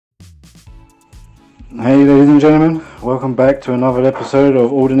Hey ladies and gentlemen, welcome back to another episode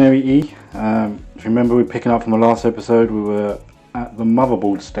of Ordinary E. If you remember, we're picking up from the last episode, we were at the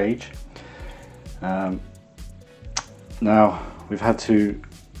motherboard stage. Now we've had to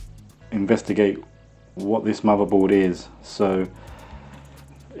investigate what this motherboard is. So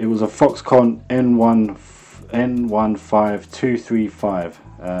it was a Foxconn N15235,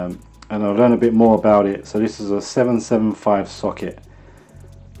 and I'll learn a bit more about it. So this is a 775 socket.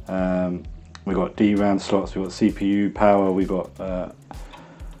 We got DRAM slots, we got CPU power, we got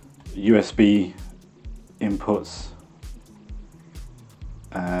USB inputs,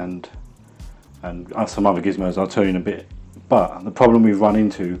 and some other gizmos I'll tell you in a bit. But the problem we've run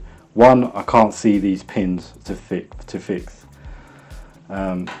into, one, I can't see these pins to fix.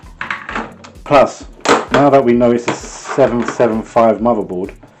 Plus, now that we know it's a 775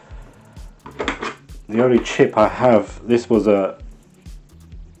 motherboard, the only chip I have, this was a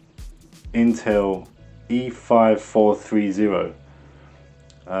Intel E5430,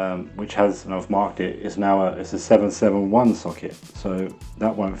 which has, and I've marked it, it's now it's a 771 socket, so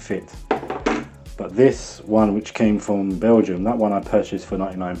that won't fit. But this one, which came from Belgium, that one I purchased for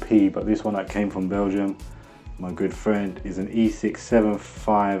 99p, but this one that came from Belgium, my good friend, is an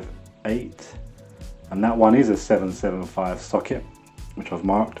E6758, and that one is a 775 socket, which I've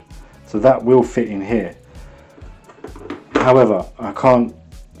marked, so that will fit in here. However, I can't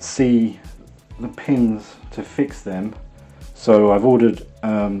see the pins to fix them, so I've ordered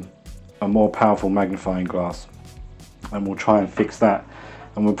a more powerful magnifying glass, and we'll try and fix that,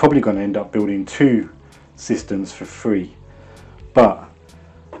 and we're probably going to end up building two systems for free. But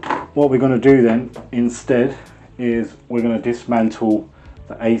what we're going to do then instead is we're going to dismantle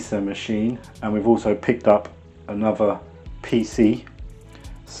the Acer machine, and we've also picked up another PC,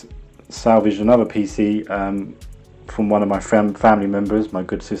 salvaged another PC from one of my family members, my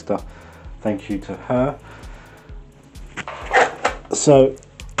good sister. Thank you to her. So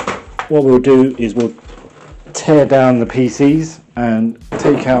what we'll do is we'll tear down the PCs and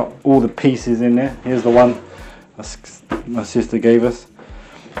take out all the pieces in there. Here's the one my sister gave us.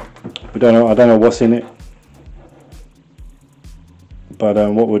 I don't know what's in it. But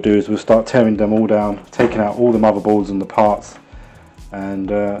what we'll do is we'll start tearing them all down, taking out all the motherboards and the parts,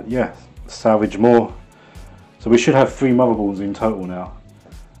 and yeah, salvage more. So we should have 3 motherboards in total now,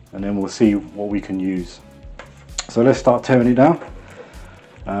 and then we'll see what we can use. So let's start tearing it down.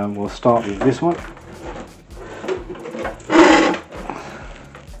 We'll start with this one.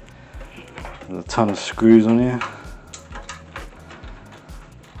 There's a ton of screws on here.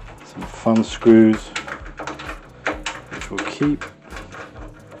 Some fun screws, which we'll keep.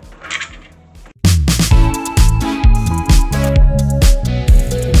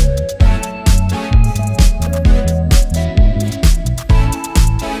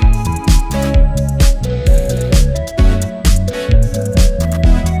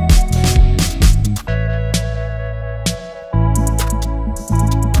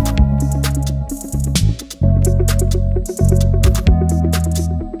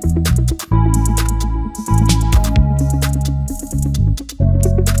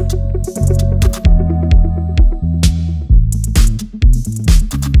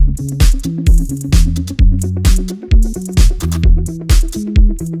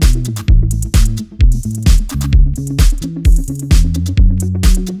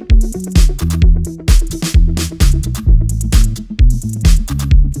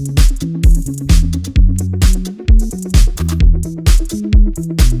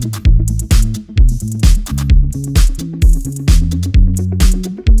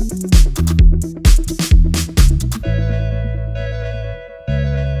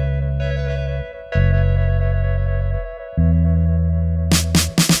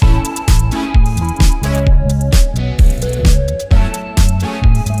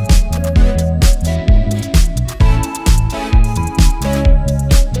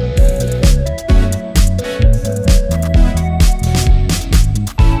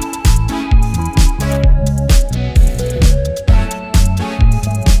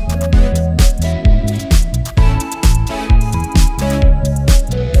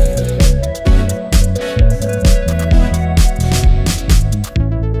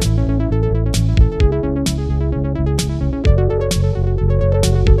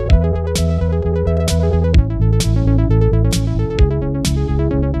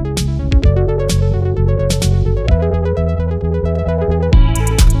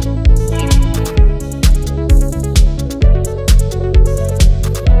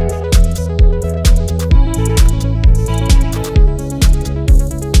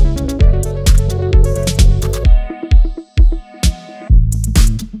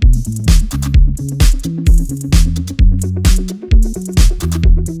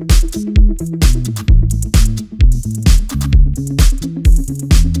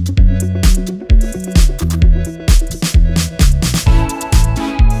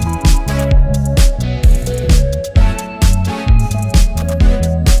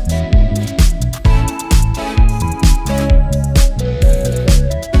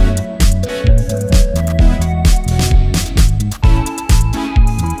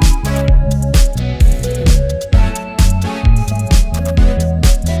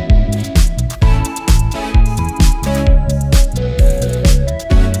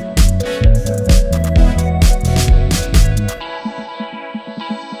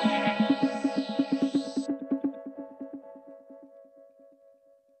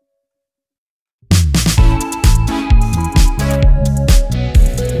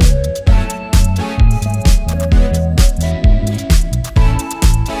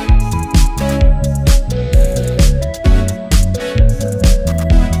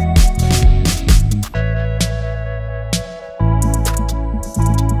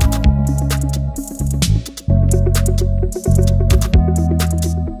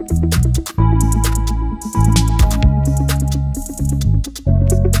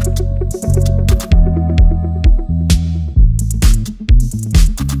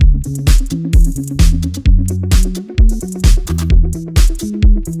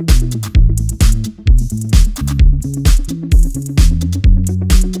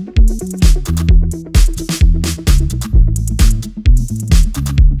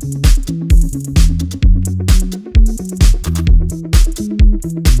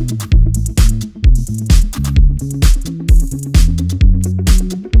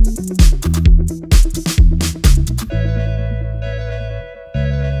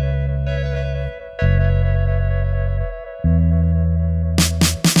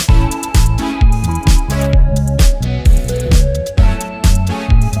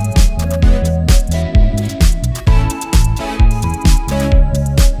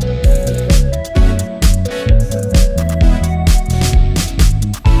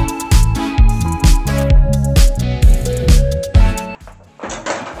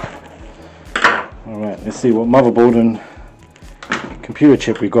 Let's see what motherboard and computer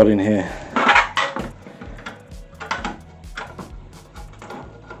chip we got in here.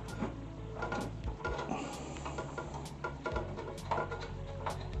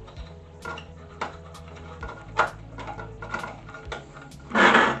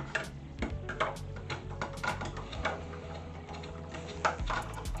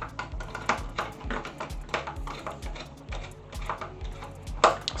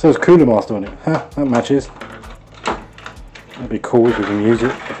 So it's Cooler Master on it. Huh, that matches. That'd be cool if we can use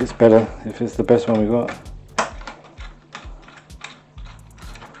it, if it's better, if it's the best one we got.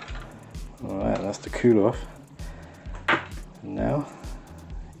 Alright, that's the cooler off. And now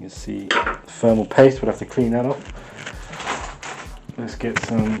you can see thermal paste, we'll have to clean that off. Let's get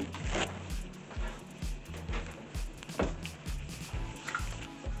some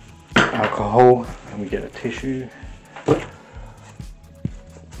alcohol and we get a tissue.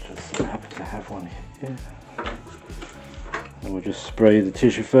 Have one here, and we'll just spray the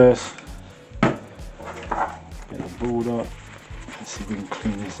tissue first, get the board up. Let's see if we can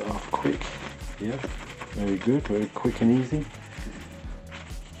clean this off quick. Yeah, very good, very quick and easy.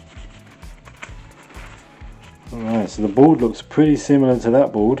 Alright, so the board looks pretty similar to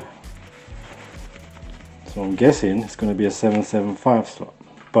that board, so I'm guessing it's going to be a 775 slot.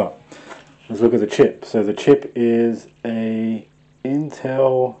 But let's look at the chip. So the chip is a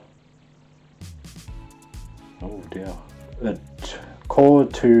Intel, oh dear, a Core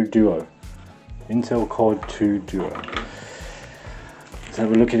 2 Duo. Intel Core 2 Duo. Let's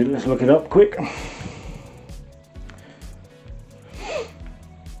have a look at it, let's look it up quick.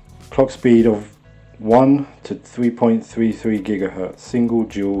 Clock speed of 1 to 3.33 gigahertz, single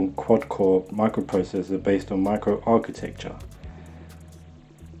dual quad core microprocessor based on microarchitecture.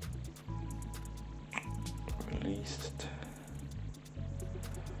 Released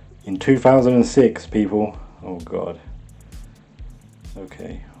in 2006, people. Oh god.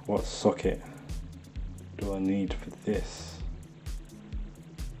 Okay, what socket do I need for this?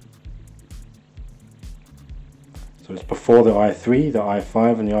 So it's before the i3, the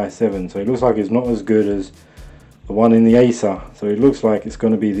i5 and the i7, so it looks like it's not as good as the one in the Acer. So it looks like it's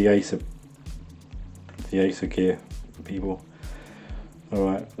going to be the Acer gear, people.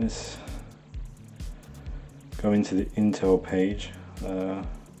 Alright, let's go into the Intel page.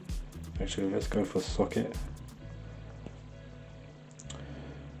 Actually, let's go for socket.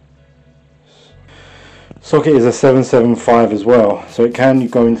 Socket is a 775 as well, so it can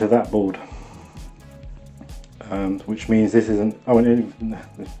go into that board, which means this isn't, oh, and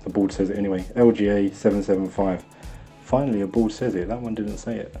the board says it anyway, LGA 775. Finally a board says it, that one didn't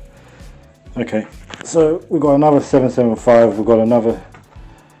say it. Okay, so we've got another 775, we've got another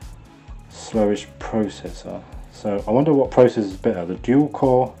slowish processor. So I wonder what processor is better, the dual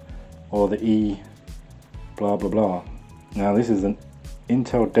core or the E blah blah blah. Now this is an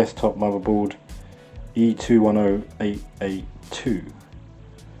Intel desktop motherboard E210882,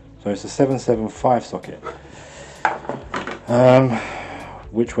 so it's a 775 socket,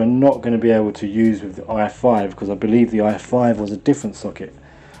 which we're not going to be able to use with the i5 because I believe the i5 was a different socket.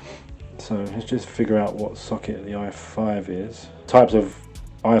 So let's just figure out what socket the i5 is. Types of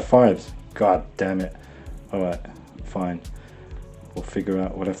i5s, god damn it. Alright, fine, we'll figure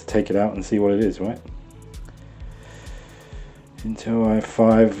out, we'll have to take it out and see what it is, right? Intel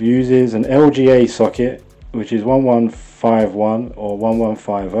i5 uses an LGA socket, which is 1151 or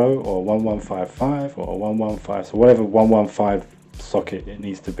 1150 or 1155 or 115, so whatever 115 socket it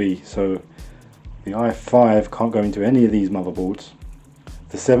needs to be. So the i5 can't go into any of these motherboards.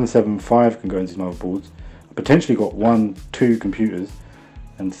 The 775 can go into these motherboards. I potentially got 2 computers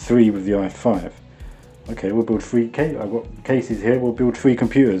and 3 with the i5. Okay, we'll build 3 I've got cases here, we'll build 3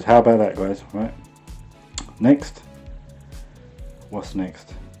 computers. How about that, guys? Right. Next. What's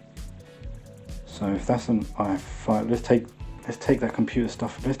next? So if that's an i5, let's take that computer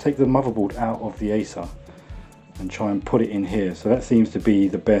stuff, let's take the motherboard out of the Acer and try and put it in here. So that seems to be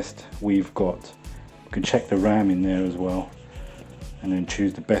the best we've got. We can check the RAM in there as well and then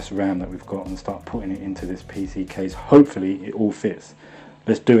choose the best RAM that we've got and start putting it into this PC case. Hopefully it all fits.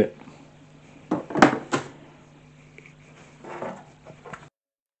 let's do it.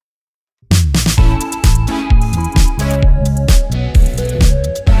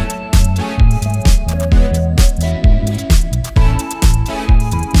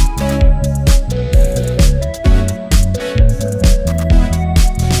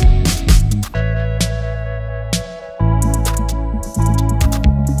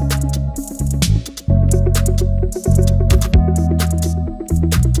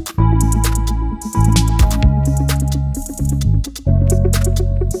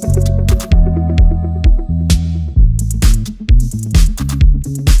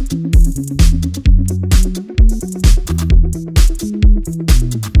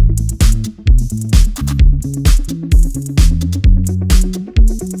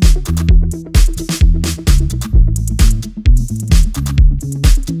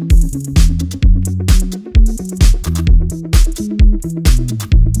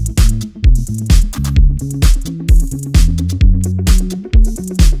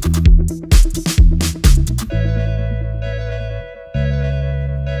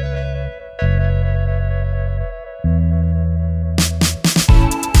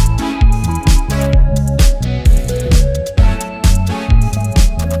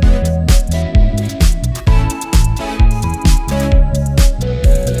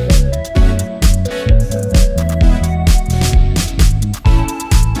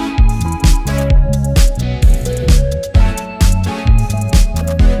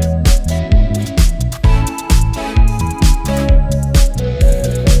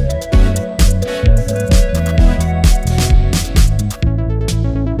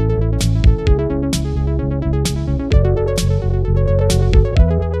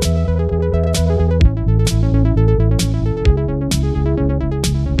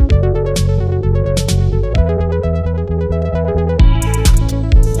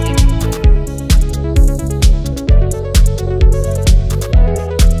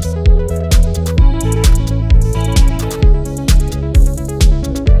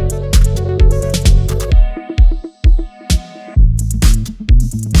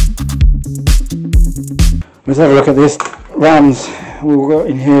 Let's have a look at this RAMs we've got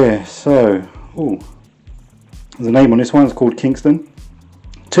in here. So, there's a name on this one, it's called Kingston.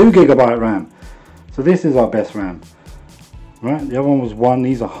 2 GB RAM. So this is our best RAM. Right, the other one was 1,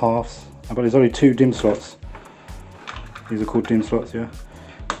 these are halves, but there's only 2 DIMM slots. These are called DIMM slots, yeah.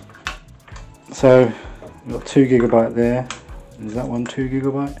 So, we've got 2 GB there. Is that one 2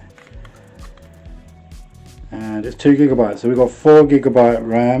 GB? And it's 2 GB, so we've got 4 GB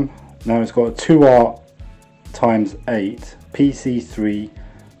RAM. Now it's got a 2R times 8 PC3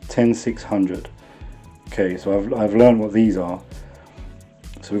 10600. Okay, so I've learned what these are.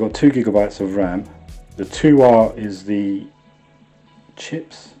 So we've got 2 GB of RAM. The 2R is the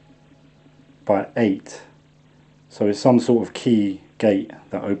chips by 8, so it's some sort of key gate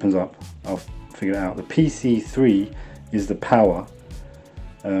that opens up. I'll figure it out. The PC3 is the power.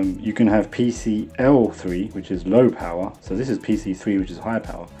 You can have PCL3, which is low power, so this is PC3, which is high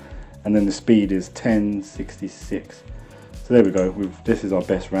power, and then the speed is 1066. So there we go. This is our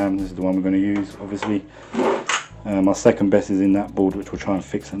best RAM. This is the one we're going to use, obviously. Our second best is in that board, which we'll try and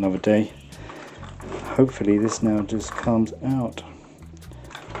fix another day. Hopefully this now just comes out.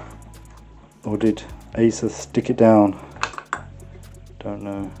 Or did Acer stick it down? Don't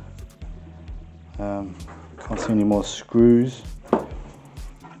know. Can't see any more screws.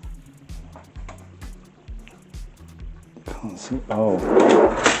 Can't see. Oh,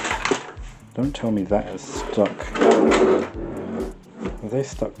 don't tell me that is stuck. Have they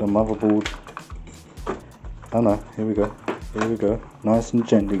stuck the motherboard? Oh no, here we go. Here we go. Nice and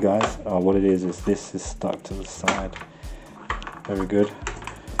gently, guys. Oh, what it is this is stuck to the side. Very good.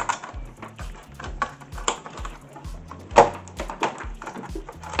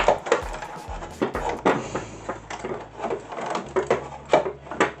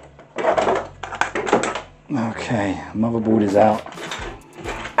 Okay, motherboard is out.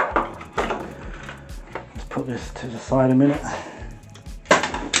 Let's put this to the side a minute.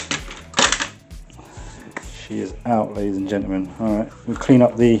 She is out, ladies and gentlemen. Alright, we'll clean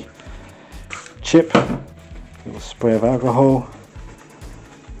up the chip. A little spray of alcohol.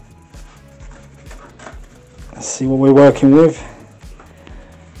 Let's see what we're working with.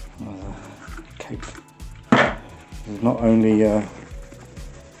 Okay. There's not only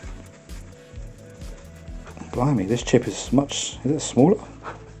blimey, this chip is much, is it smaller?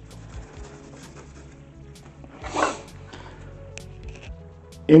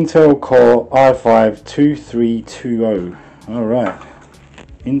 Intel Core i5-2320. Alright,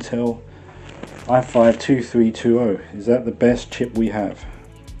 Intel i5-2320. Is that the best chip we have?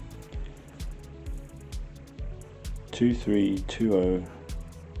 2320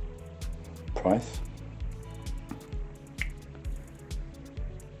 price.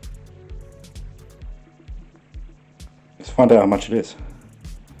 Let's find out how much it is.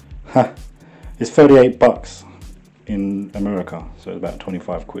 Ha! It's 38 bucks in America, so it's about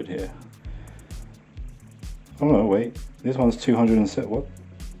 25 quid here. Oh no, wait, this one's 207. What?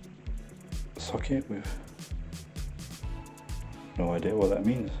 Socket with no idea what that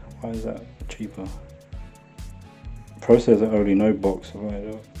means. Why is that cheaper? Processor only, no box.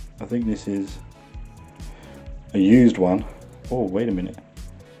 Right, I think this is a used one. Oh, wait a minute.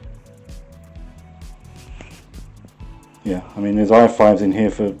 Yeah, I mean, there's i5s in here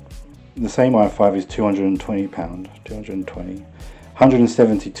for the same i5 is £220, 220,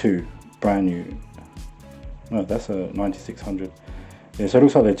 172 brand new. No, that's a 9600. Yeah, so it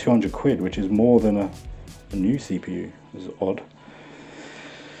looks like they're 200 quid, which is more than a new CPU. This is odd.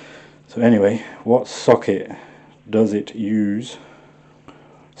 So anyway, what socket does it use?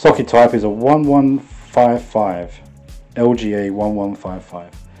 Socket type is a 1155, LGA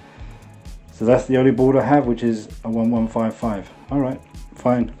 1155. So that's the only board I have, which is a 1155. Alright,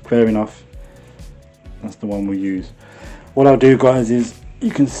 fine, fair enough. That's the one we use. What I'll do, guys, is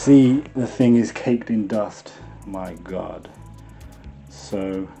you can see the thing is caked in dust. My God.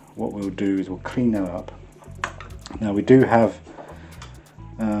 So what we'll do is we'll clean that up. Now we do have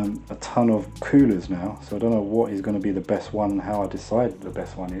a ton of coolers now, so I don't know what is going to be the best one and how I decide the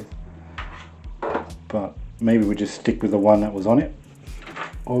best one is. But maybe we just stick with the one that was on it.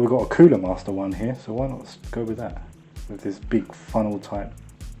 Or we've got a Cooler Master one here, so why not go with that? With this big funnel type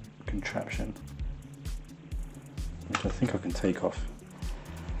contraption, which I think I can take off.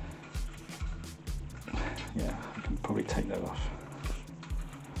 Yeah, I can probably take that off.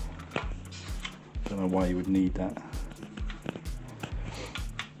 Don't know why you would need that.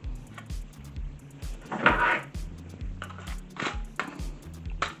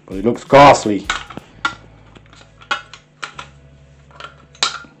 But it looks ghastly.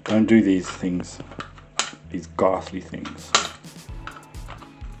 Don't do these things, these ghastly things.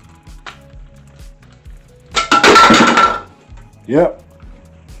 Yep.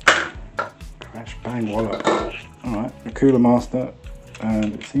 Crash bang wallop. Alright, the Cooler Master,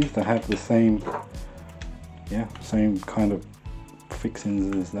 and it seems to have the same, yeah, same kind of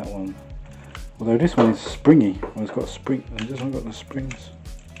fixings as that one. Although this one is springy. Well, it's got a spring. Has this one got the springs?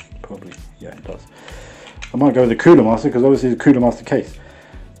 Probably. Yeah, it does. I might go with the Cooler Master because obviously it's a Cooler Master case.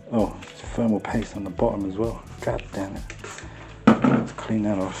 Oh, it's thermal paste on the bottom as well. God damn it. Let's clean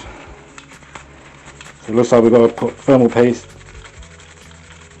that off. So it looks like we've got to put thermal paste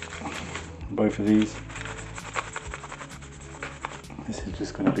on both of these. This is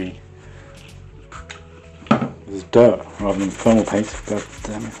just going to be, this is dirt rather than thermal paste. God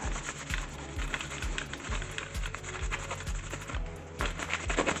damn it.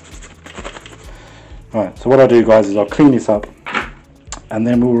 Right, so what I'll do, guys, is I'll clean this up and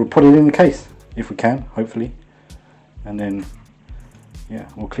then we'll put it in the case if we can, hopefully, and then yeah,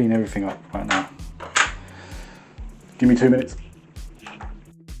 we'll clean everything up right now. Give me 2 minutes.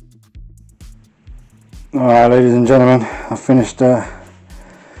 Alright, ladies and gentlemen, I finished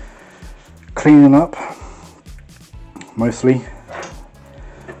cleaning up mostly.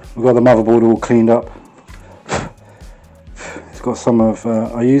 We've got the motherboard all cleaned up. It's got some of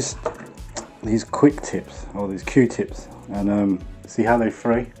I used these quick tips, or these Q-tips, and see how they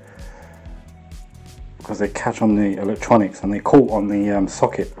fray? Because they catch on the electronics and they caught on the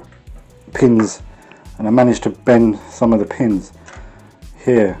socket pins, and I managed to bend some of the pins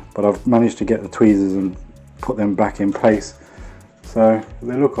here, but I've managed to get the tweezers and put them back in place, so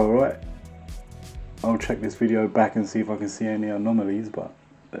they look alright. I'll check this video back and see if I can see any anomalies, but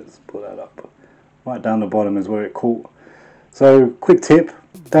let's put that up. Right down the bottom is where it caught. So quick tip,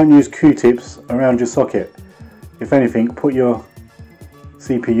 don't use Q-tips around your socket. If anything, put your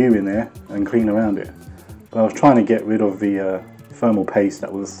CPU in there and clean around it. But I was trying to get rid of the thermal paste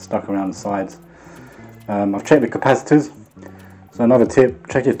that was stuck around the sides. I've checked the capacitors. So another tip,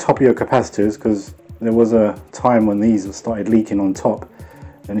 check your top of your capacitors, because there was a time when these started leaking on top,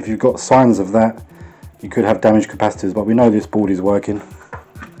 and if you've got signs of that, you could have damaged capacitors. But we know this board is working.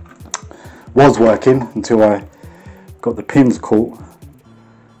 Was working until I got the pins caught.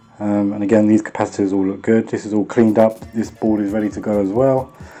 And again, these capacitors all look good. This is all cleaned up. This board is ready to go as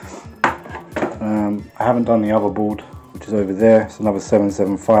well. I haven't done the other board, which is over there. It's another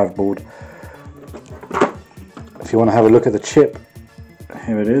 775 board. If you want to have a look at the chip,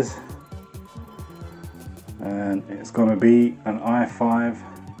 here it is. And it's going to be an i5.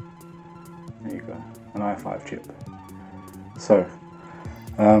 There you go, an i5 chip. So,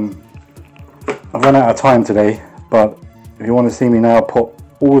 I've run out of time today But if you want to see me now put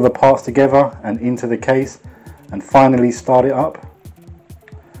all the parts together and into the case and finally start it up,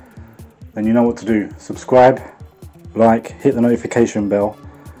 then you know what to do. Subscribe, like, hit the notification bell,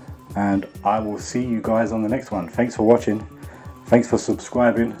 and I will see you guys on the next one. Thanks for watching. Thanks for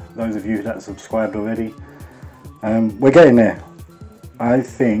subscribing, those of you that have subscribed already. We're getting there. I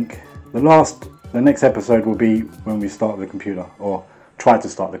think the next episode will be when we start the computer, or try to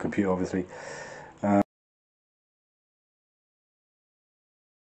start the computer obviously.